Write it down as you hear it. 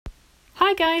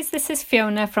Hi guys, this is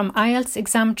Fiona from IELTS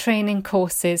Exam Training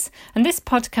Courses, and this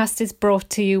podcast is brought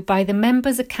to you by the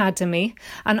Members Academy,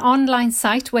 an online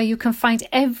site where you can find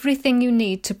everything you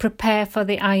need to prepare for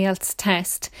the IELTS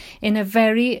test in a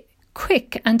very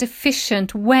quick and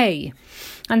efficient way.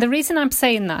 And the reason I'm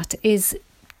saying that is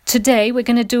today we're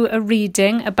going to do a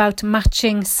reading about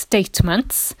matching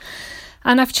statements.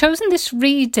 And I've chosen this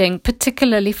reading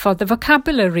particularly for the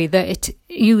vocabulary that it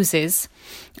uses.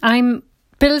 I'm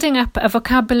building up a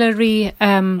vocabulary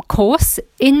course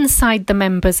inside the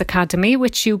Members Academy,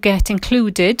 which you get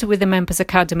included with the Members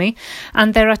Academy.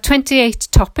 And there are 28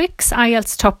 topics,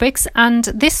 IELTS topics, and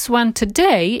this one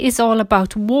today is all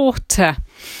about water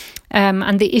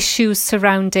and the issues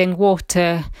surrounding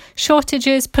water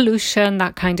shortages, pollution,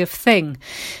 that kind of thing.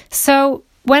 So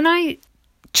when I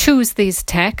choose these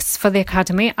texts for the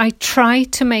Academy, I try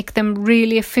to make them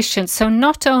really efficient. So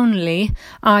not only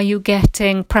are you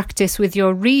getting practice with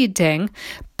your reading,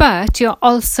 but you're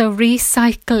also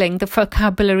recycling the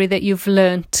vocabulary that you've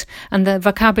learnt and the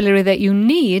vocabulary that you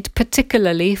need,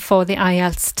 particularly for the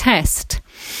IELTS test.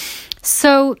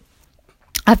 So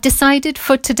I've decided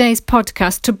for today's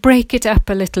podcast to break it up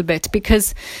a little bit,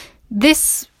 because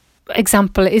this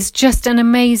example is just an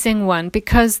amazing one,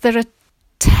 because there are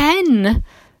 10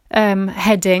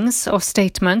 headings,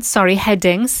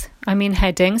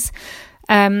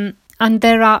 and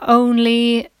there are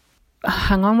only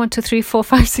 1, 2, 3, 4,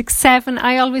 5, 6, 7.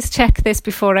 I always check this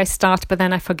before I start, but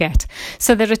then I forget.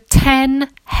 So there are 10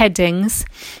 headings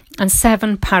and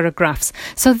 7 paragraphs.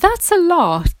 So that's a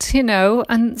lot,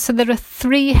 and so there are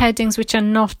 3 headings which are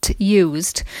not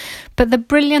used. But the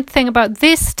brilliant thing about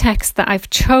this text that I've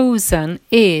chosen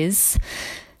is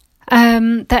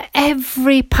that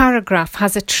every paragraph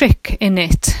has a trick in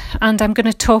it, and I'm going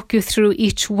to talk you through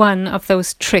each one of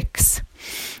those tricks.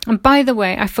 And by the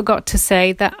way, I forgot to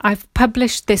say that I've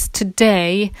published this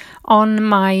today on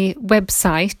my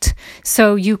website,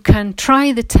 so you can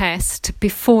try the test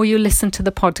before you listen to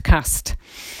the podcast.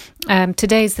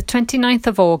 Today is the 29th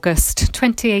of August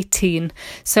 2018.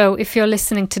 So if you're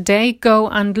listening today, go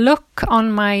and look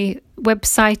on my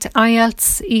website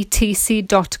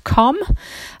ieltsetc.com,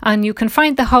 and you can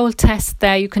find the whole test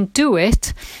there. You can do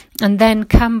it and then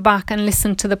come back and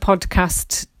listen to the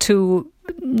podcast to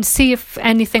see if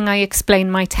anything I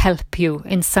explain might help you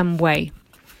in some way.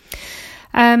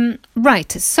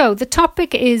 Right, so the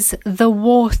topic is the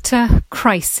water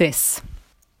crisis.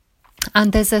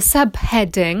 And there's a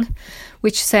subheading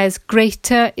which says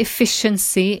greater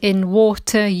efficiency in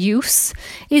water use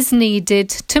is needed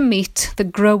to meet the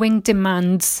growing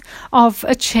demands of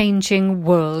a changing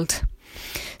world.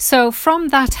 So from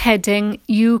that heading,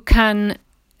 you can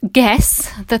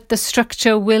guess that the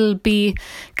structure will be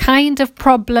kind of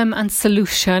problem and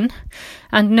solution,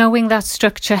 and knowing that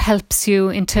structure helps you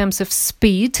in terms of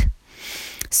speed.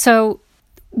 So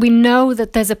we know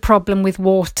that there's a problem with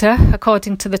water,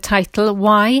 according to the title.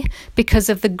 Why? Because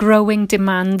of the growing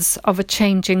demands of a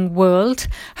changing world.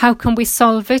 How can we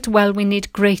solve it? Well, we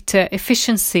need greater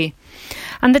efficiency.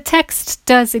 And the text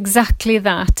does exactly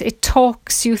that. It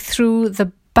talks you through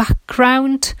the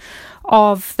background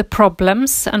of the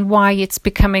problems and why it's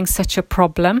becoming such a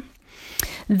problem.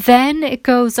 Then it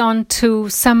goes on to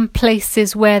some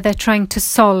places where they're trying to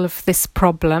solve this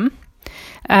problem.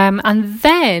 And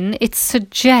then it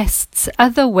suggests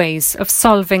other ways of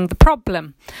solving the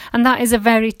problem. And that is a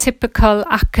very typical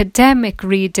academic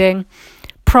reading: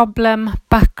 problem,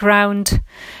 background,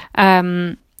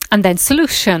 and then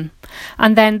solution.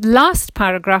 And then last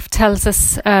paragraph tells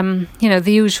us, the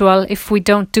usual, if we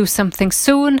don't do something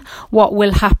soon, what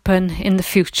will happen in the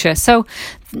future. So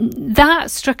that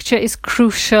structure is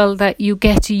crucial, that you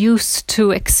get used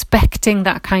to expecting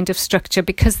that kind of structure,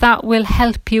 because that will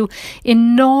help you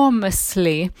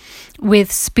enormously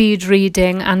with speed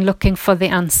reading and looking for the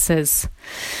answers.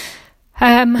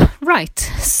 Right,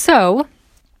 so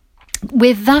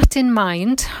with that in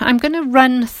mind, I'm going to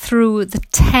run through the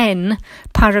 10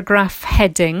 paragraph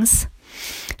headings.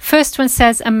 First one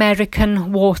says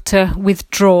American water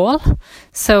withdrawal.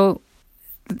 So,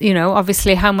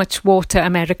 obviously how much water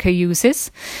America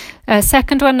uses.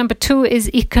 Second one, number 2,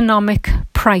 is economic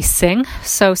pricing.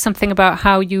 So something about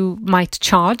how you might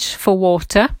charge for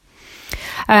water.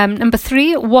 Number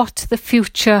 3, what the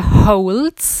future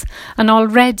holds. And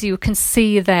already you can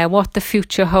see there what the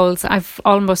future holds. I've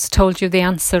almost told you the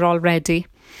answer already.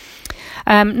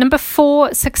 Number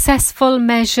 4, successful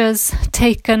measures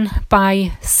taken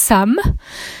by some.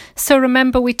 So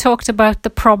remember, we talked about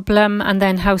the problem and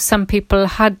then how some people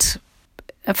had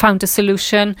found a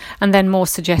solution, and then more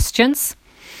suggestions.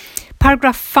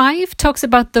 Paragraph 5 talks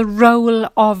about the role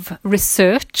of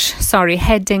research.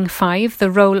 Heading 5, the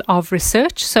role of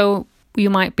research. So you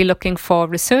might be looking for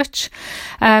research.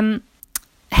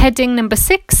 Heading number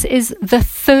 6 is the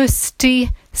thirsty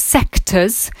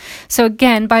sectors. So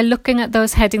again, by looking at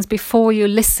those headings before you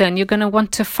listen, you're going to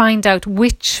want to find out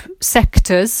which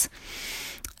sectors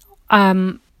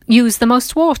use the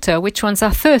most water, which ones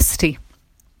are thirsty.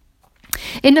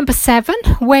 In number 7,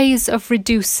 ways of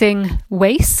reducing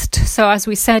waste. So as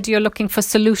we said, you're looking for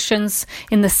solutions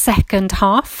in the second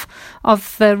half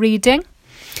of the reading.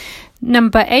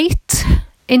 Number 8,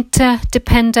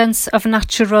 interdependence of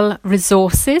natural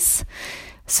resources.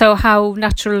 So how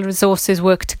natural resources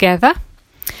work together.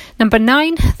 Number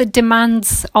 9, the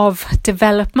demands of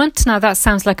development. Now that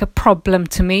sounds like a problem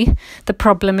to me. The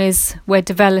problem is we're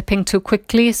developing too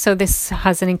quickly, so this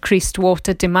has an increased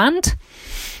water demand.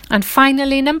 And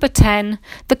finally, number 10,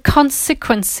 the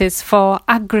consequences for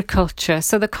agriculture.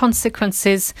 So the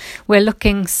consequences, we're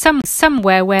looking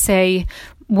somewhere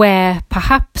where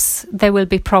perhaps there will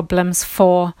be problems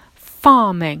for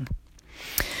farming.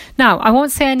 Now, I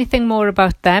won't say anything more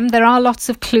about them. There are lots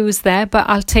of clues there, but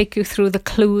I'll take you through the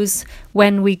clues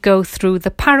when we go through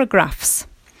the paragraphs.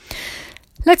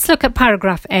 Let's look at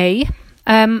paragraph A.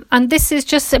 And this is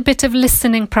just a bit of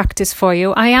listening practice for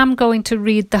you. I am going to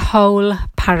read the whole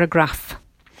paragraph.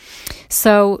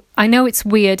 So I know it's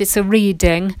weird, it's a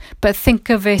reading, but think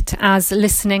of it as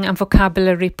listening and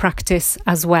vocabulary practice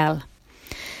as well.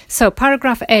 So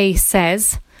paragraph A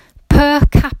says, per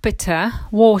capita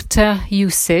water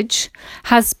usage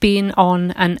has been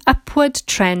on an upward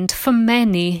trend for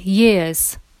many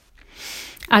years.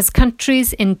 As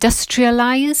countries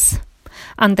industrialise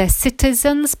and their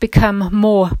citizens become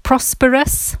more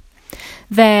prosperous,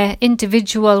 their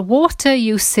individual water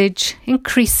usage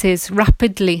increases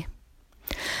rapidly.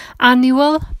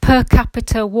 Annual per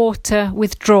capita water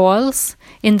withdrawals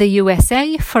in the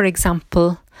USA, for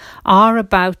example, are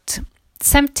about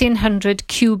 1,700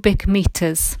 cubic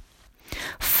meters,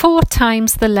 4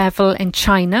 times the level in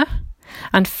China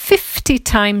and 50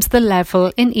 times the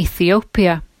level in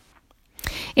Ethiopia.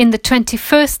 In the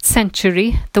 21st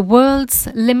century, the world's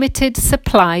limited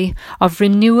supply of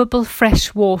renewable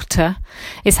fresh water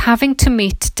is having to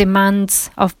meet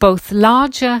demands of both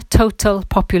larger total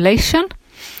population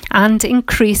and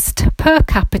increased per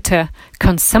capita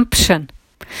consumption.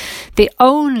 The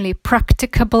only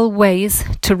practicable ways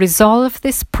to resolve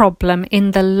this problem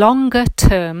in the longer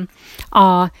term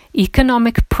are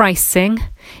economic pricing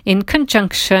in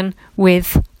conjunction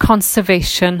with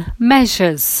conservation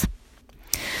measures.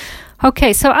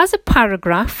 Okay, so as a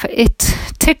paragraph, it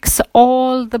ticks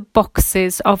all the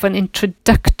boxes of an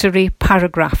introductory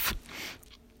paragraph.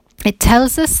 It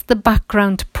tells us the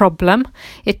background problem.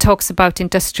 It talks about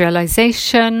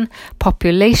industrialization,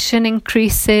 population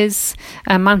increases,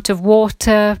 amount of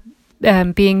water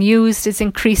being used is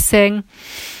increasing.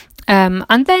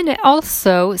 And then it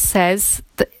also says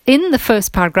that in the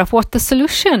first paragraph what the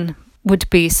solution would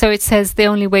be. So it says the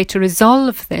only way to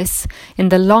resolve this in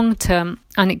the long term,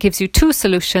 and it gives you 2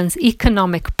 solutions: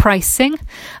 economic pricing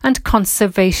and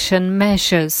conservation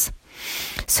measures.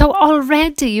 So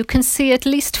already you can see at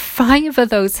least 5 of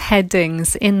those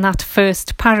headings in that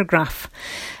first paragraph.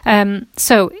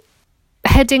 So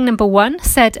heading number 1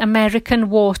 said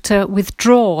American water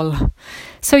withdrawal.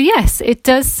 So yes, it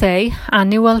does say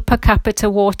annual per capita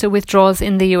water withdrawals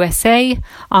in the USA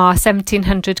are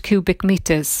 1,700 cubic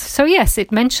meters. So yes,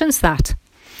 it mentions that.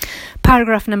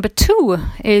 Paragraph number 2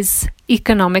 is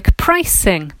economic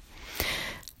pricing.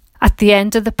 At the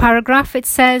end of the paragraph it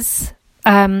says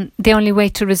the only way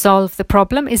to resolve the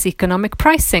problem is economic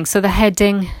pricing. So the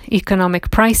heading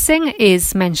economic pricing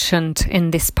is mentioned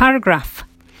in this paragraph.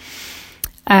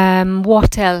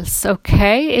 What else?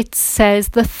 Okay, it says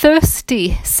the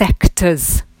thirsty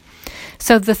sectors.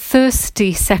 So the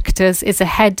thirsty sectors is a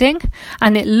heading,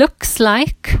 and it looks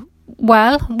like,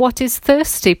 well, what is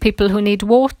thirsty? People who need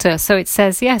water. So it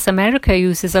says, yes, America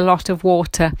uses a lot of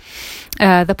water.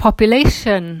 The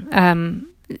population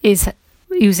is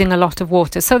using a lot of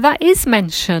water. So that is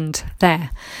mentioned there.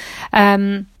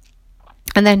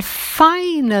 And then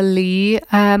finally,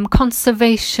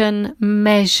 conservation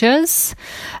measures.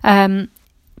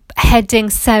 Heading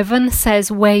 7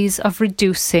 says ways of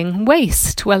reducing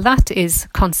waste. Well, that is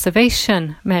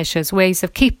conservation measures, ways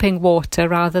of keeping water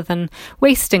rather than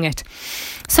wasting it.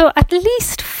 So at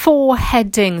least 4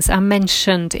 headings are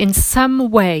mentioned in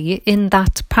some way in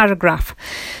that paragraph.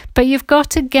 But you've got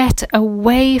to get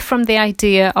away from the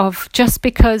idea of just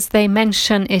because they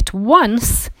mention it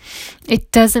once, it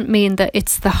doesn't mean that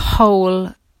it's the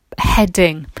whole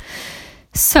heading.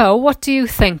 So what do you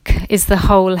think is the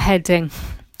whole heading?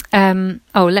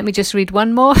 Let me just read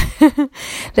one more.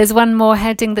 There's one more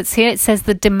heading that's here. It says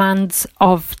the demands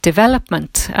of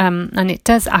development. And it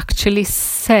does actually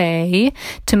say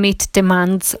to meet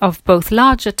demands of both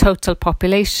larger total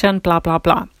population, blah, blah,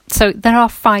 blah. So there are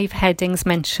 5 headings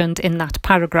mentioned in that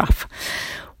paragraph.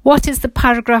 What is the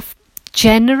paragraph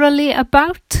generally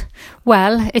about?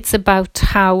 Well, it's about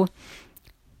how,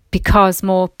 because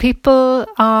more people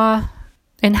are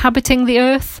inhabiting the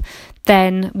earth,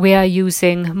 then we are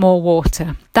using more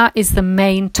water. That is the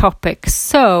main topic.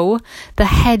 So the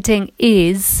heading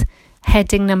is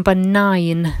heading number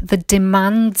 9, the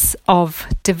demands of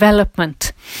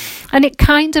development. And it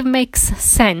kind of makes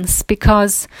sense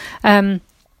because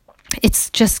it's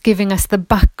just giving us the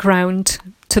background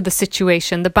to the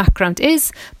situation. The background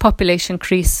is population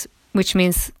increase, which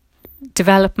means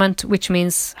development, which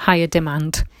means higher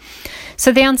demand.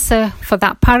 So the answer for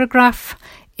that paragraph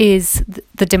is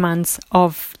the demands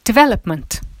of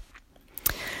development.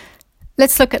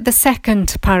 Let's look at the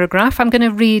second paragraph. I'm going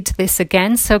to read this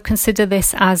again, so consider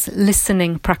this as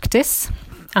listening practice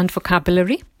and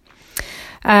vocabulary.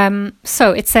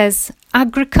 So it says,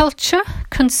 agriculture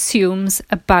consumes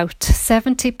about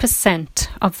 70%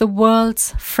 of the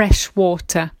world's fresh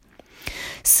water.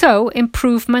 So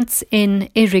improvements in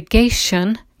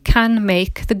irrigation can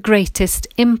make the greatest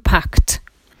impact.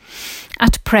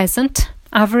 At present,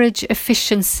 average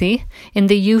efficiency in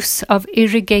the use of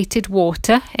irrigated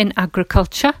water in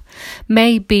agriculture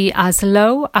may be as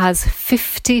low as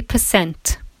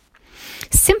 50%.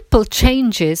 Simple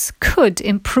changes could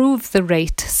improve the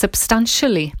rate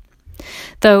substantially,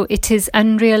 though it is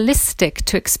unrealistic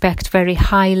to expect very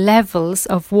high levels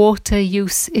of water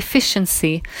use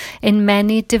efficiency in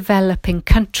many developing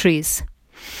countries,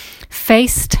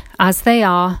 faced as they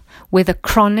are with a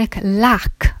chronic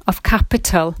lack of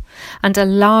capital and a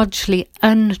largely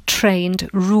untrained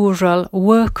rural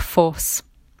workforce.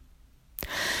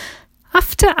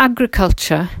 After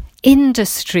agriculture,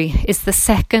 industry is the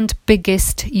second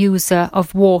biggest user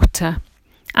of water,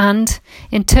 and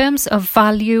in terms of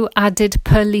value added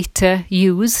per litre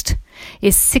used,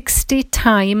 is 60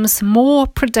 times more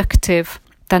productive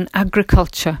than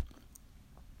agriculture.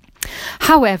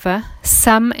 However,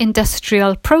 some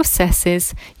industrial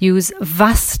processes use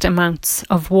vast amounts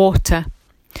of water.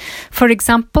 For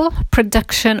example,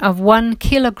 production of 1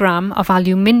 kilogram of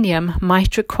aluminium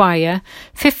might require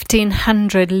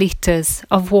 1,500 litres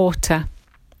of water.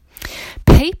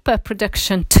 Paper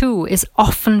production too is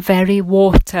often very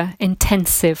water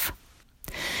intensive.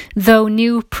 Though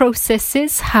new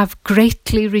processes have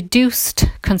greatly reduced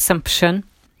consumption,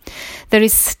 there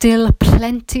is still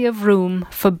plenty of room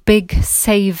for big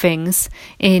savings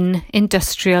in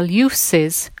industrial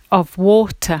uses of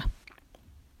water.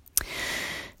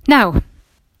 Now,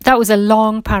 that was a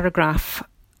long paragraph,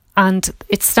 and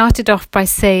it started off by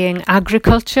saying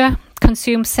agriculture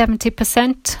consumes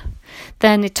 70%.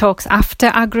 Then it talks after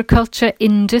agriculture,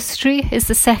 industry is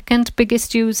the second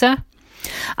biggest user.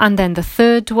 And then the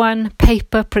third one,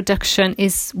 paper production,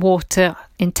 is water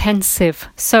intensive.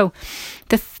 So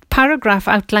the paragraph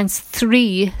outlines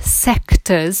 3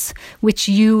 sectors which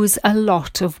use a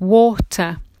lot of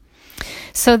water.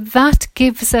 So that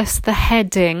gives us the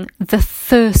heading, the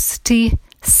thirsty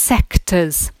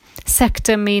sectors.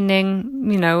 Sector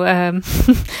meaning,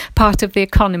 part of the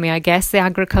economy, I guess, the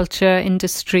agriculture,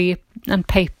 industry and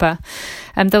paper.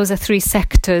 Those are 3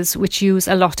 sectors which use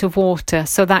a lot of water.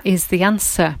 So that is the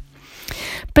answer.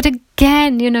 But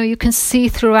again, you can see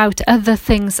throughout other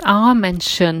things are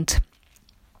mentioned.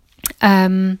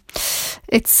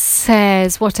 It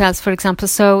says, what else, for example?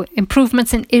 So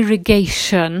improvements in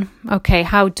irrigation. Okay,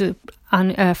 how do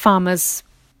farmers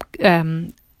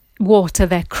water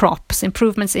their crops?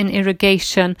 Improvements in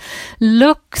irrigation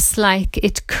looks like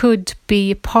it could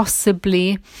be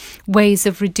possibly ways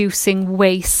of reducing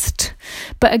waste.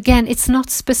 But again, it's not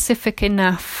specific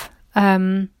enough.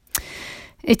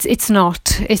 It's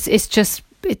not. It's just,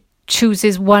 it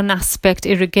chooses one aspect,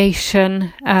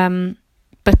 irrigation,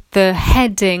 but the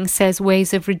heading says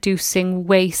ways of reducing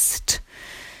waste,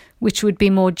 which would be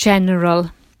more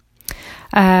general.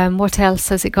 What else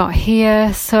has it got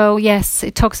here? So yes,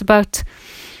 it talks about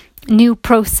new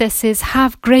processes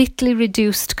have greatly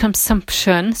reduced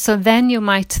consumption. So then you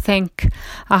might think,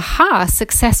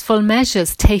 successful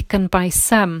measures taken by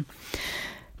some.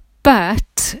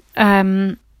 But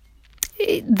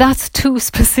that's too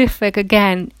specific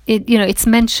again. It's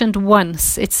mentioned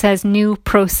once. It says new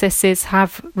processes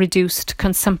have reduced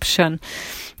consumption.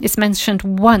 It's mentioned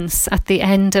once at the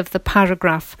end of the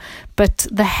paragraph, but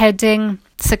the heading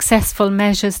successful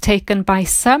measures taken by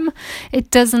some, it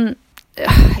doesn't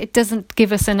it doesn't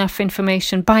give us enough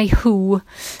information. By who,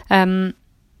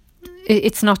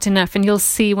 it's not enough. And you'll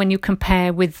see when you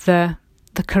compare with the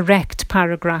correct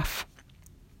paragraph.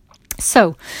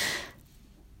 So,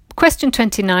 question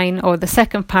 29, or the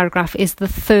second paragraph, is the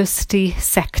thirsty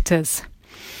sectors.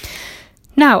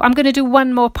 Now, I'm going to do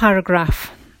one more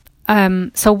paragraph.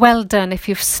 So well done if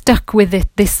you've stuck with it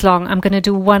this long. I'm going to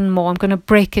do one more. I'm going to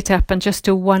break it up and just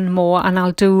do one more, and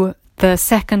I'll do the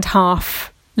second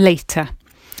half later.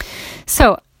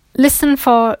 So listen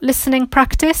for listening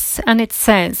practice, and it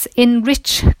says, in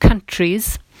rich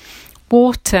countries,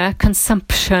 water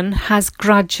consumption has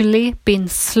gradually been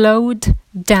slowed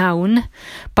down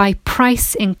by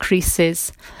price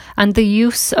increases and the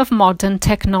use of modern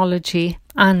technology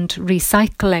and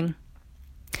recycling.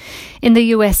 In the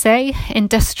USA,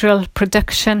 industrial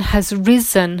production has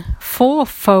risen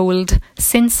fourfold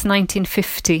since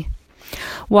 1950,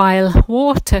 while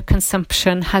water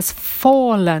consumption has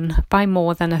fallen by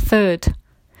more than a third.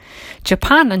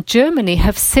 Japan and Germany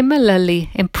have similarly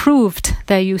improved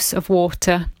their use of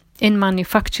water in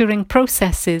manufacturing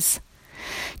processes.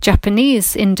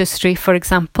 Japanese industry, for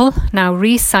example, now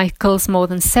recycles more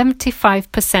than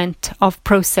 75% of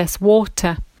processed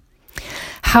water.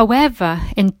 However,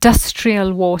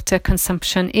 industrial water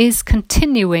consumption is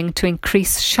continuing to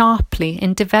increase sharply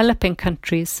in developing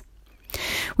countries,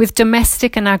 with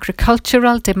domestic and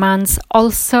agricultural demands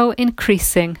also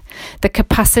increasing. The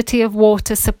capacity of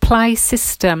water supply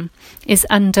system is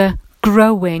under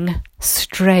growing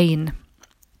strain.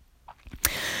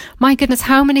 My goodness,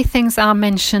 how many things are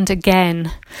mentioned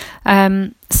again?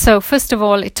 So first of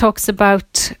all, it talks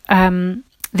about the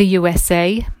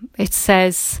USA. It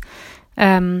says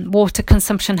water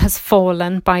consumption has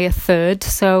fallen by a third.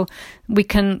 So we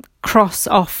can cross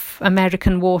off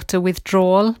American water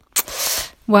withdrawal.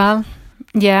 Well,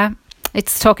 yeah,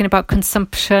 it's talking about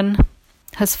consumption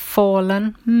has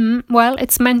fallen. Well,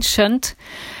 it's mentioned.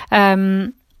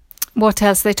 What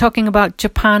else? They're talking about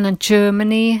Japan and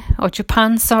Germany, or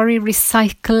Japan,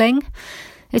 recycling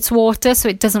its water so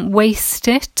it doesn't waste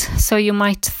it. So you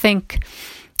might think,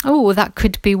 oh, that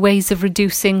could be ways of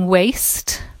reducing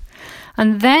waste.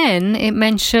 And then it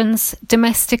mentions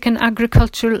domestic and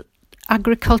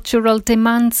agricultural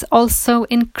demands also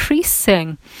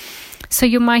increasing. So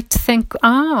you might think,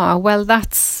 well,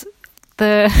 that's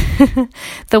the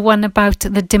the one about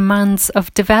the demands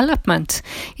of development.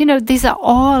 You know, these are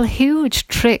all huge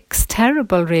tricks,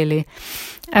 terrible really.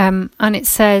 And it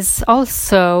says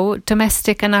also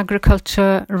domestic and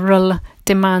agricultural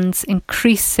demands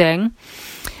increasing.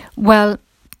 Well,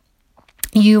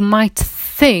 you might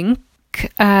think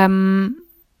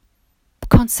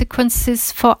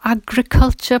consequences for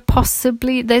agriculture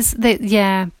possibly. There's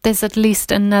at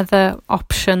least another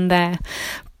option there.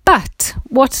 But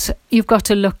what you've got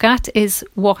to look at is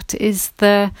what is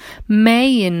the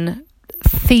main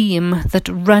theme that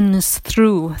runs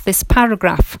through this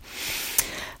paragraph.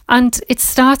 And it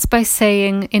starts by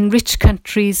saying in rich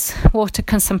countries, water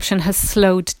consumption has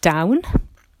slowed down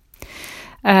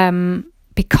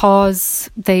because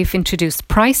they've introduced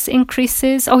price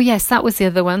increases. Oh yes, that was the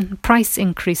other one, price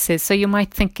increases. So you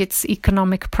might think it's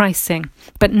economic pricing.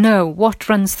 But no, what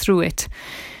runs through it?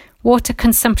 Water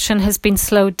consumption has been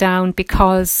slowed down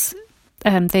because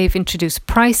they've introduced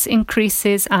price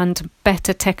increases and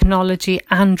better technology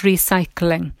and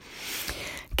recycling.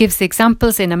 Gives the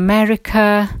examples in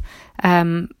America.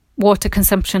 Water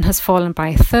consumption has fallen by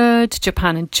a third.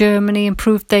 Japan and Germany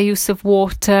improved their use of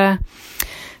water.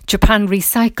 Japan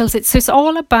recycles it. So it's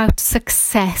all about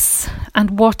success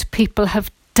and what people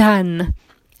have done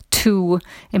to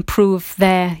improve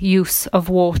their use of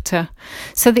water.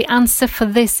 So the answer for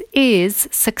this is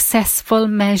successful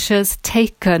measures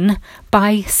taken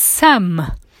by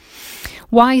some.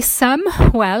 Why some?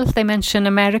 Well, they mention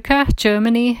America,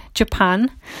 Germany,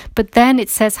 Japan, but then it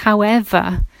says,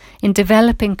 however, in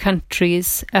developing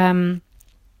countries, demand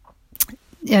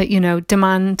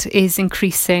is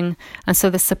increasing, and so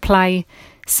the supply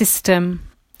system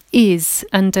is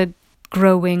under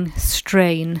growing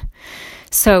strain.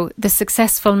 So the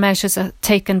successful measures are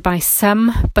taken by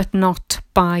some, but not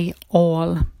by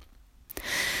all.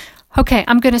 Okay,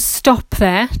 I'm going to stop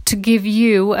there to give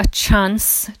you a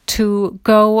chance to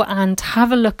go and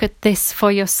have a look at this for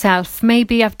yourself.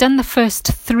 Maybe I've done the first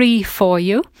 3 for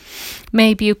you.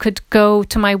 Maybe you could go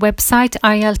to my website,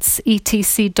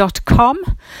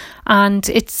 ieltsetc.com, and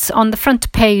it's on the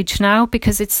front page now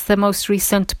because it's the most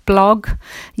recent blog.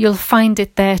 You'll find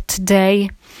it there today.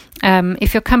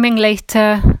 If you're coming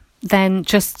later, then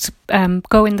just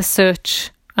go in the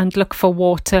search and look for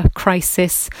water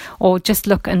crisis, or just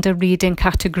look under reading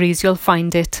categories, you'll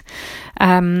find it.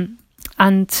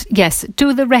 And yes,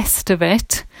 do the rest of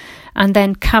it and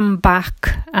then come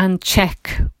back and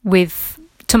check with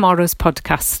tomorrow's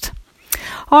podcast.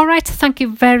 All right, thank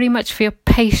you very much for your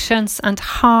patience and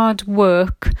hard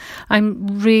work.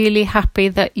 I'm really happy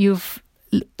that you've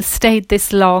stayed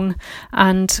this long,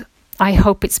 and I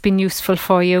hope it's been useful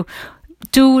for you.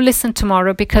 Do listen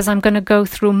tomorrow, because I'm going to go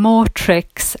through more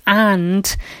tricks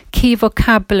and key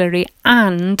vocabulary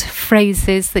and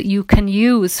phrases that you can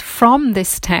use from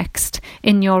this text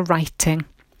in your writing.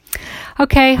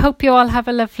 Okay, hope you all have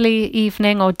a lovely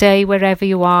evening or day wherever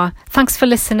you are. Thanks for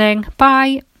listening.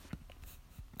 Bye.